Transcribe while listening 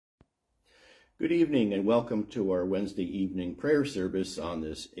Good evening and welcome to our Wednesday evening prayer service on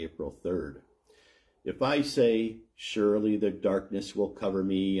this April 3rd. If I say, surely the darkness will cover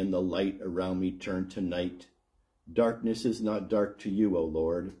me and the light around me turn to night, darkness is not dark to you, O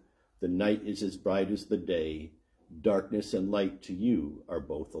Lord. The night is as bright as the day. Darkness and light to you are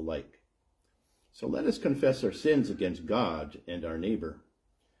both alike. So let us confess our sins against God and our neighbor.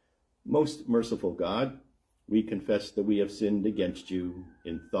 Most merciful God, we confess that we have sinned against you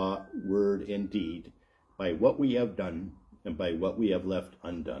in thought, word, and deed, by what we have done and by what we have left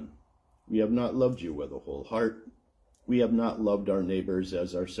undone. We have not loved you with a whole heart. We have not loved our neighbors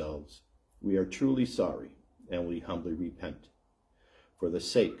as ourselves. We are truly sorry, and we humbly repent. For the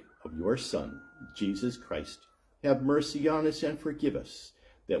sake of your Son, Jesus Christ, have mercy on us and forgive us,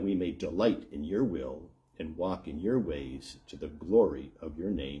 that we may delight in your will and walk in your ways to the glory of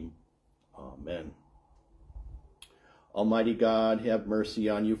your name. Amen. Almighty God, have mercy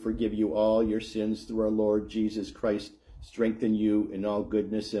on you, forgive you all your sins through our Lord Jesus Christ, strengthen you in all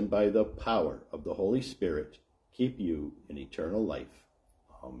goodness, and by the power of the Holy Spirit, keep you in eternal life.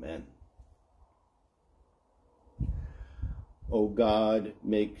 Amen. O God,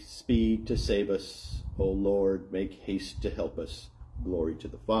 make speed to save us. O Lord, make haste to help us. Glory to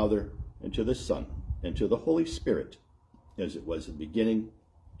the Father, and to the Son, and to the Holy Spirit, as it was in the beginning,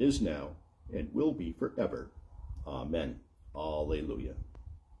 is now, and will be forever. Amen. Alleluia.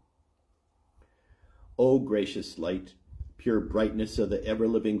 O gracious light, pure brightness of the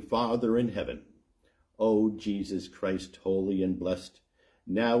ever-living Father in heaven, O Jesus Christ, holy and blessed,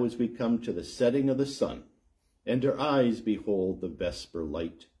 now as we come to the setting of the sun, and our eyes behold the vesper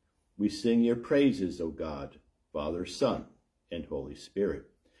light, we sing your praises, O God, Father, Son, and Holy Spirit.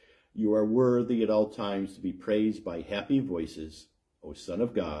 You are worthy at all times to be praised by happy voices, O Son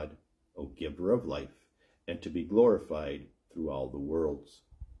of God, O Giver of life, and to be glorified through all the worlds.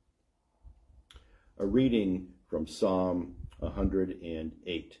 A reading from Psalm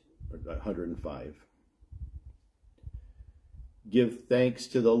 105. Give thanks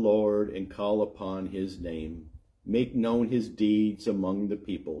to the Lord and call upon his name. Make known his deeds among the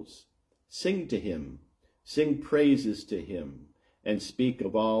peoples. Sing to him, sing praises to him, and speak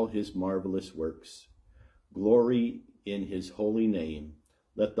of all his marvelous works. Glory in his holy name.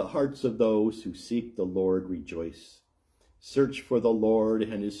 Let the hearts of those who seek the Lord rejoice. Search for the Lord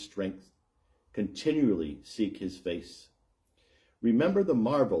and his strength. Continually seek his face. Remember the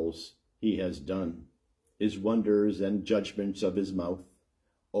marvels he has done, his wonders and judgments of his mouth.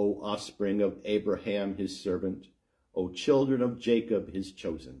 O offspring of Abraham his servant, O children of Jacob his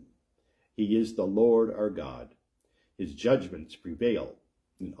chosen. He is the Lord our God. His judgments prevail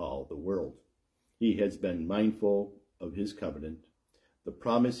in all the world. He has been mindful of his covenant, the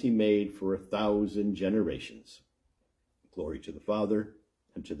promise he made for 1,000 generations. Glory to the Father,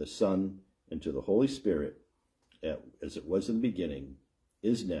 and to the Son, and to the Holy Spirit, as it was in the beginning,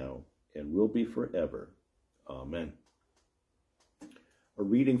 is now, and will be forever. Amen. A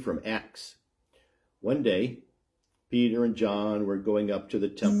reading from Acts. One day, Peter and John were going up to the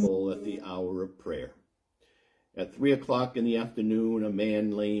temple at the hour of prayer. At 3 o'clock in the afternoon, a man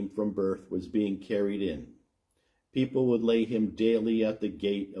lame from birth was being carried in. People would lay him daily at the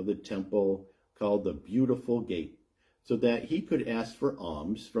gate of the temple, called the Beautiful Gate, so that he could ask for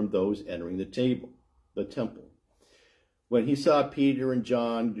alms from those entering the temple. When he saw Peter and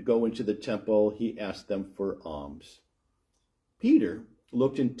John go into the temple, he asked them for alms. Peter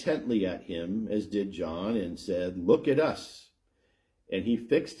looked intently at him, as did John, and said, "Look at us." And he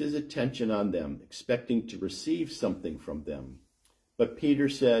fixed his attention on them, expecting to receive something from them. But Peter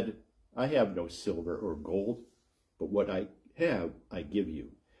said, "I have no silver or gold, but what I have I give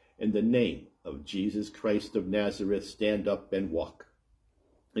you. In the name of Jesus Christ of Nazareth, stand up and walk."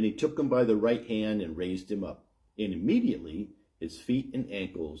 And he took him by the right hand and raised him up. And immediately his feet and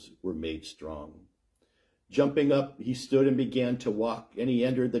ankles were made strong. Jumping up, he stood and began to walk, and he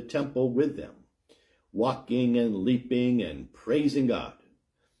entered the temple with them, walking and leaping and praising God.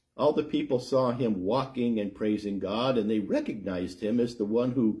 All the people saw him walking and praising God, and they recognized him as the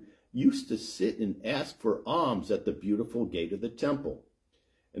one who used to sit and ask for alms at the Beautiful Gate of the temple.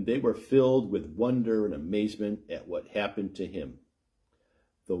 And they were filled with wonder and amazement at what happened to him.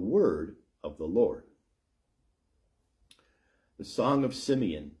 The word of the Lord. The Song of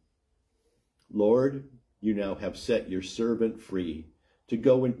Simeon. Lord, you now have set your servant free to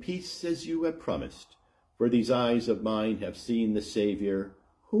go in peace as you have promised. For these eyes of mine have seen the Savior,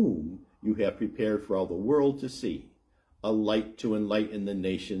 whom you have prepared for all the world to see, a light to enlighten the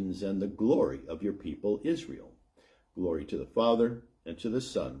nations and the glory of your people Israel. Glory to the Father, and to the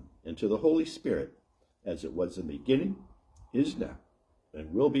Son, and to the Holy Spirit, as it was in the beginning, is now,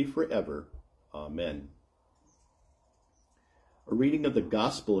 and will be forever. Amen. A reading of the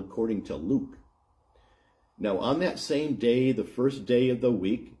Gospel according to Luke. Now on that same day, the first day of the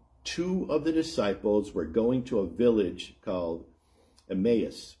week, 2 of the disciples were going to a village called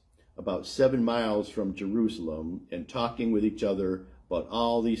Emmaus, about 7 miles from Jerusalem, and talking with each other about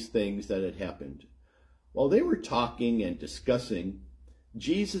all these things that had happened. While they were talking and discussing,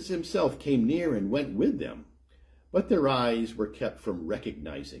 Jesus himself came near and went with them, but their eyes were kept from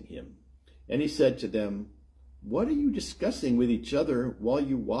recognizing him. And he said to them, "What are you discussing with each other while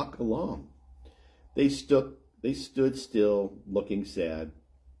you walk along?" They stood still, looking sad.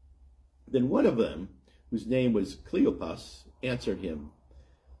 Then one of them, whose name was Cleopas, answered him,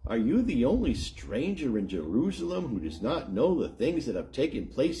 "Are you the only stranger in Jerusalem who does not know the things that have taken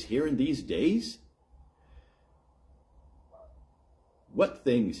place here in these days?" "What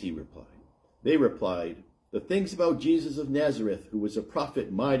things?" he replied. They replied, "The things about Jesus of Nazareth, who was a prophet,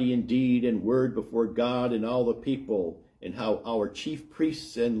 mighty in deed and word before God and all the people, and how our chief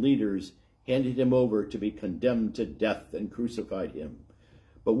priests and leaders handed him over to be condemned to death and crucified him.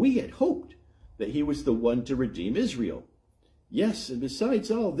 But we had hoped that he was the one to redeem Israel. Yes, and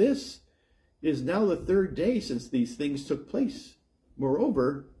besides all this, it is now the 3rd day since these things took place.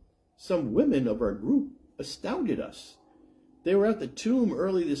 Moreover, some women of our group astounded us. They were at the tomb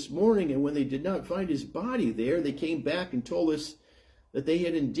early this morning, and when they did not find his body there, they came back and told us that they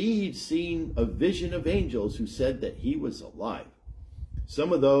had indeed seen a vision of angels who said that he was alive.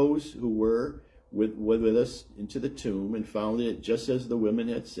 Some of those who were with us into the tomb and found it just as the women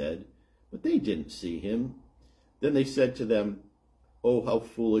had said, but they didn't see him. Then they said to them, 'Oh, how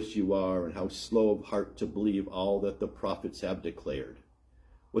foolish you are, and how slow of heart to believe all that the prophets have declared.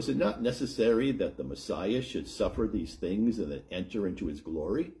 Was it not necessary that the Messiah should suffer these things and then enter into his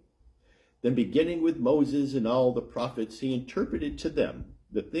glory?' Then beginning with Moses and all the prophets, he interpreted to them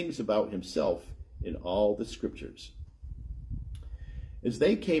the things about himself in all the scriptures. As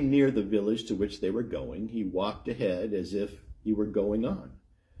they came near the village to which they were going, he walked ahead as if he were going on.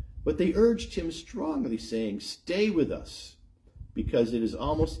 But they urged him strongly, saying, 'Stay with us, because it is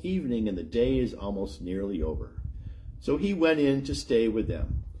almost evening and the day is almost nearly over.' So he went in to stay with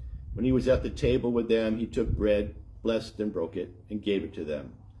them. When he was at the table with them, he took bread, blessed and broke it, and gave it to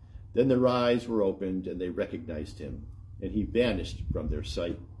them. Then their eyes were opened, and they recognized him, and he vanished from their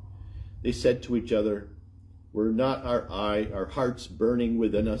sight. They said to each other, 'Were not our hearts burning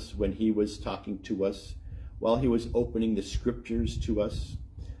within us when he was talking to us, while he was opening the scriptures to us?'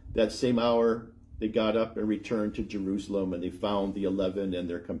 That same hour they got up and returned to Jerusalem, and they found the 11 and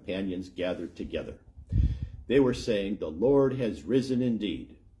their companions gathered together. They were saying, 'The Lord has risen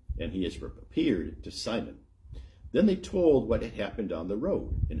indeed, and he has appeared to Simon.' Then they told what had happened on the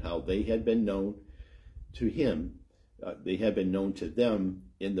road, and how they had been known to him, they had been known to them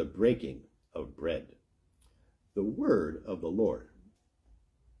in the breaking of bread." The word of the Lord.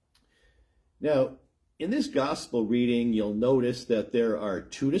 Now, in this gospel reading, you'll notice that there are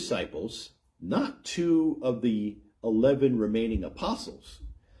 2 disciples, not 2 of the 11 remaining apostles.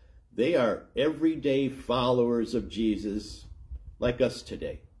 They are everyday followers of Jesus, like us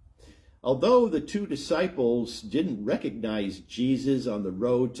today. Although the 2 disciples didn't recognize Jesus on the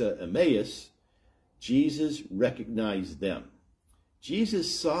road to Emmaus, Jesus recognized them.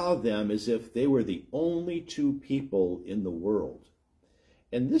 Jesus saw them as if they were the only 2 people in the world.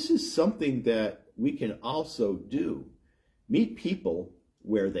 And this is something that we can also do. Meet people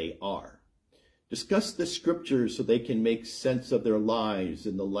where they are. Discuss the scriptures so they can make sense of their lives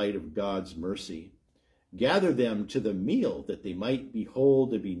in the light of God's mercy. Gather them to the meal that they might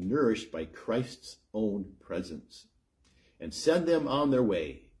behold and be nourished by Christ's own presence. And send them on their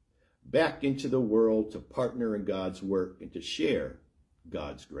way back into the world to partner in God's work and to share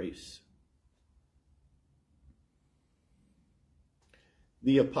God's grace.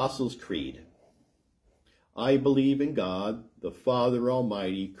 The Apostles' Creed. I believe in God, the Father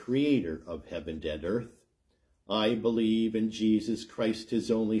Almighty, creator of heaven and earth. I believe in Jesus Christ,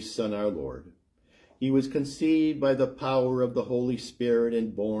 his only Son, our Lord. He was conceived by the power of the Holy Spirit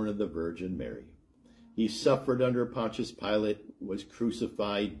and born of the Virgin Mary. He suffered under Pontius Pilate, was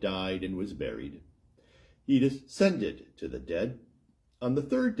crucified, died, and was buried. He descended to the dead. On the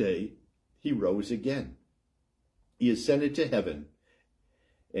 3rd day, he rose again. He ascended to heaven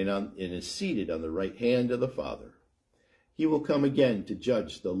and is seated on the right hand of the Father. He will come again to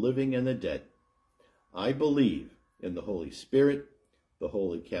judge the living and the dead. I believe in the Holy Spirit, the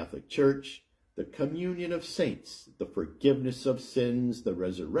Holy Catholic Church, the communion of saints, the forgiveness of sins, the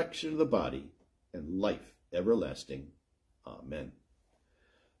resurrection of the body, and life everlasting. Amen.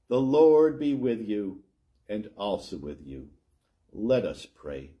 The Lord be with you, and also with you. Let us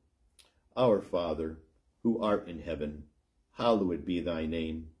pray. Our Father, who art in heaven, hallowed be thy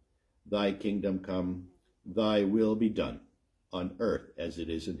name. Thy kingdom come, thy will be done, on earth as it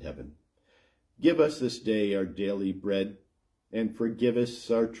is in heaven. Give us this day our daily bread, and forgive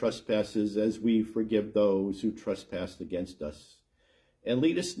us our trespasses as we forgive those who trespass against us. And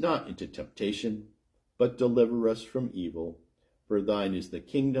lead us not into temptation, but deliver us from evil. For thine is the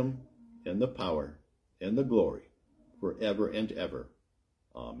kingdom, and the power, and the glory, forever and ever.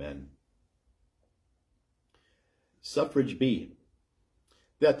 Amen. Suffrage B.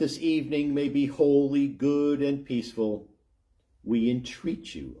 That this evening may be holy, good, and peaceful, we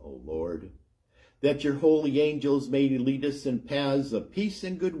entreat you, O Lord, that your holy angels may lead us in paths of peace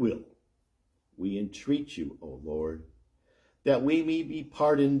and goodwill. We entreat you, O Lord, that we may be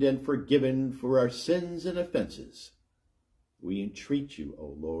pardoned and forgiven for our sins and offenses. We entreat you,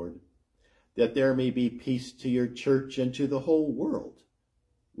 O Lord, that there may be peace to your church and to the whole world.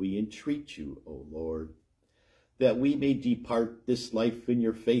 We entreat you, O Lord, that we may depart this life in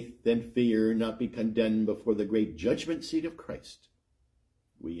your faith and fear, not be condemned before the great judgment seat of Christ.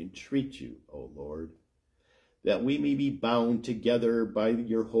 We entreat you, O Lord, that we may be bound together by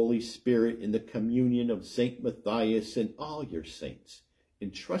your Holy Spirit in the communion of Saint Matthias and all your saints,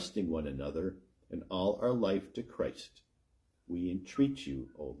 entrusting one another and all our life to Christ. We entreat you,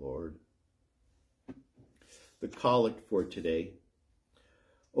 O Lord. The collect for today.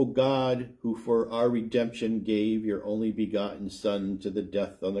 O God, who for our redemption gave your only begotten Son to the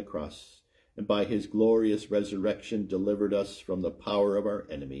death on the cross, and by his glorious resurrection delivered us from the power of our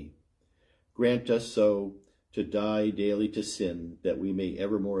enemy, grant us so to die daily to sin, that we may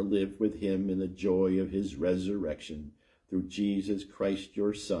evermore live with him in the joy of his resurrection, through Jesus Christ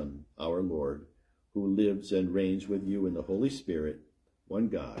your Son, our Lord, who lives and reigns with you in the Holy Spirit, one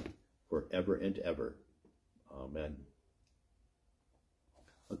God, forever and ever. Amen.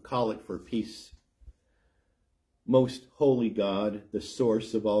 A collect for peace. Most holy God, the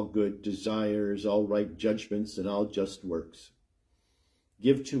source of all good desires, all right judgments, and all just works,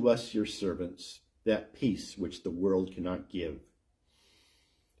 give to us, your servants, that peace which the world cannot give,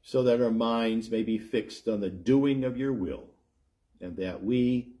 so that our minds may be fixed on the doing of your will, and that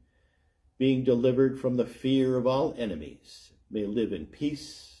we, being delivered from the fear of all enemies, may live in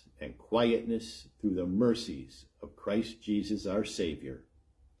peace and quietness through the mercies of Christ Jesus our Savior.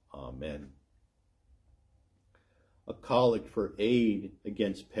 Amen. A collect for aid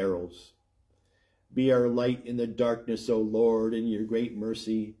against perils. Be our light in the darkness, O Lord, in your great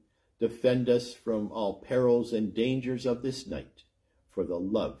mercy. Defend us from all perils and dangers of this night, for the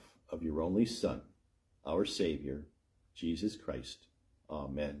love of your only Son, our Savior, Jesus Christ.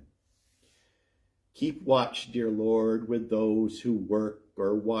 Amen. Keep watch, dear Lord, with those who work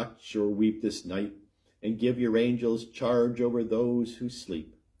or watch or weep this night, and give your angels charge over those who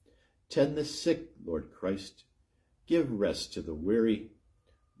sleep. Tend the sick, Lord Christ. Give rest to the weary.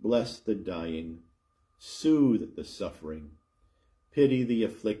 Bless the dying. Soothe the suffering. Pity the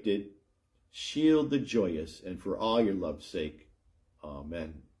afflicted. Shield the joyous, and for all your love's sake.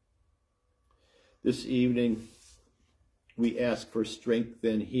 Amen. This evening, we ask for strength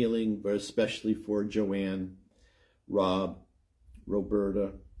and healing, but especially for Joanne, Rob,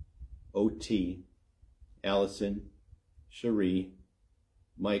 Roberta, O.T., Allison, Cherie,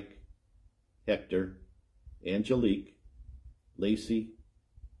 Mike, Hector, Angelique, Lacey,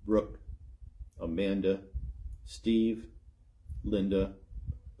 Brooke, Amanda, Steve, Linda,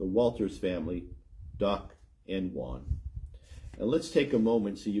 the Walters family, Doc, and Juan. And let's take a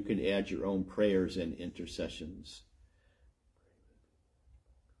moment so you can add your own prayers and intercessions.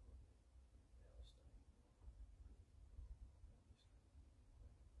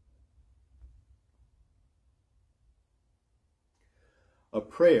 A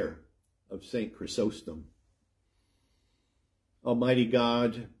prayer of St. Chrysostom. Almighty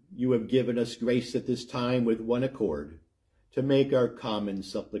God, you have given us grace at this time with one accord to make our common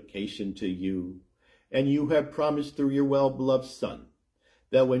supplication to you, and you have promised through your well-beloved Son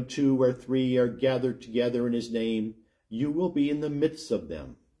that when 2 or 3 are gathered together in his name, you will be in the midst of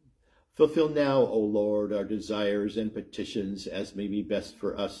them. Fulfill now, O Lord, our desires and petitions as may be best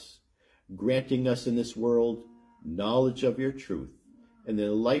for us, granting us in this world knowledge of your truth and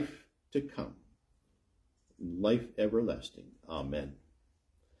the life to come, life everlasting. Amen.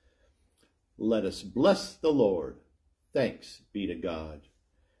 Let us bless the Lord. Thanks be to God.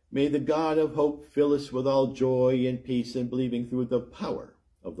 May the God of hope fill us with all joy and peace in believing through the power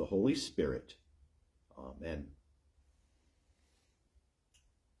of the Holy Spirit. Amen.